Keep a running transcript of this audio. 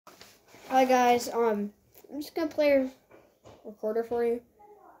Hi guys, I'm just gonna play a recorder for you.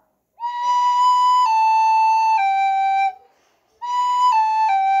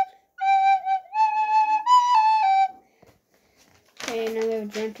 Okay, now we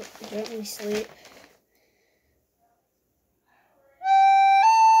have gently sleep.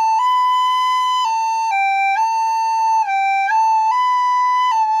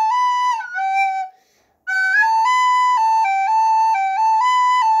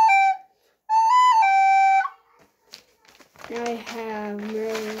 Now I have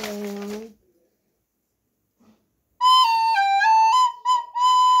Merlin.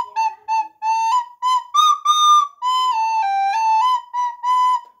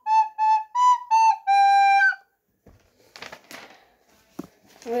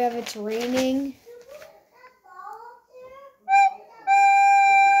 Now we have It's Raining.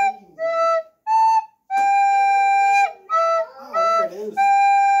 Oh, there it is.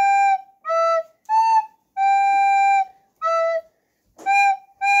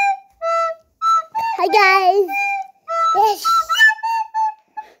 Hi guys. Yes.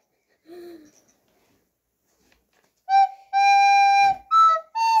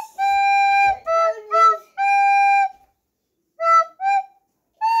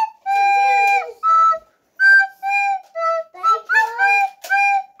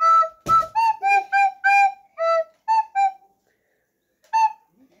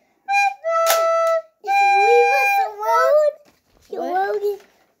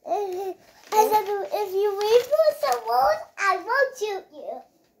 I said, if you leave us alone, I won't shoot you.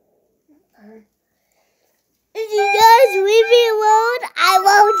 If you guys leave me alone, I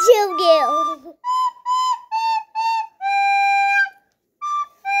won't shoot you.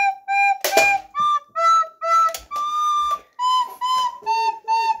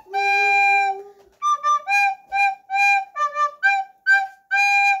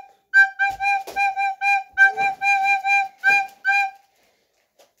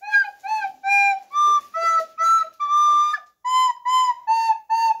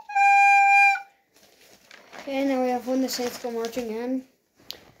 Okay, now we have When the Saints Go Marching In.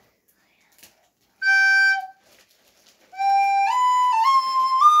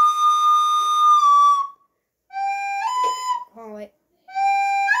 Oh, wait.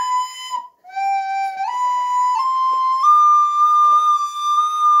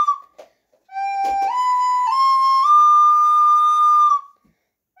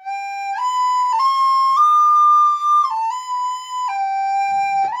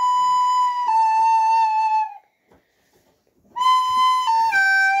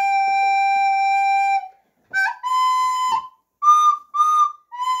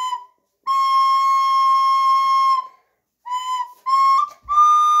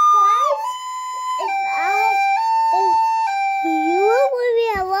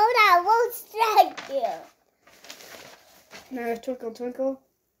 Now we have Twinkle Twinkle.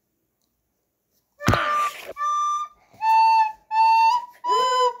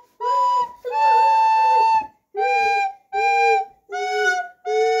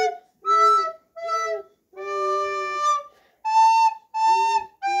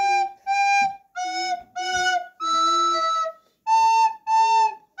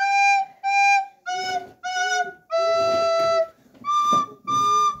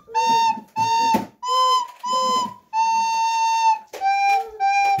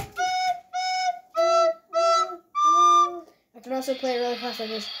 I can also play it really fast like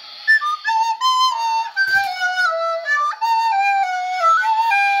this.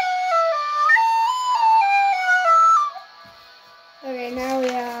 Okay, now we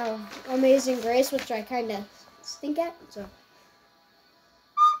have Amazing Grace, which I kind of stink at, so.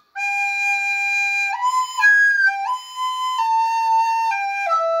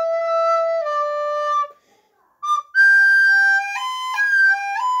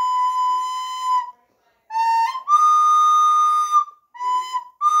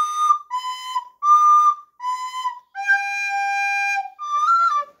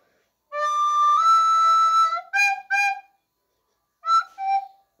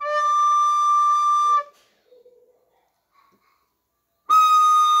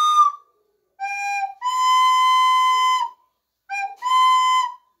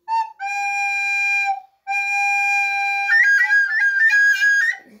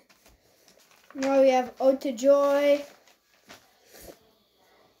 Now we have Ode to Joy.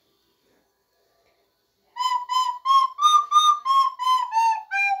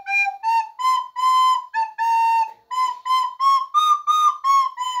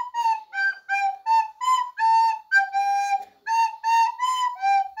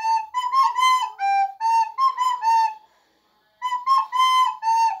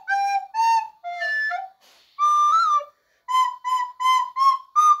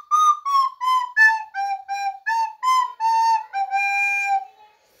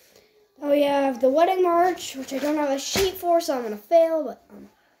 the wedding march, which I don't have a sheet for, so I'm gonna fail. But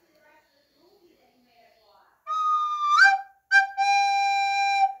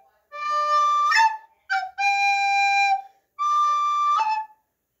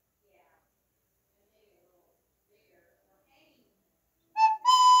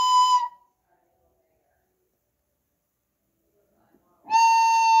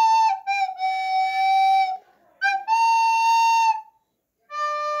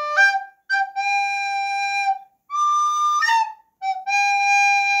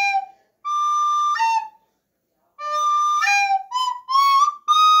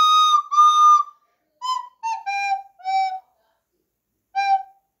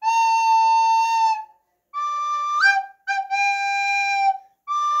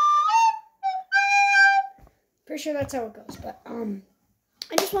pretty sure that's how it goes. But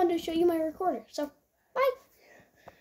I just wanted to show you my recorder. So bye.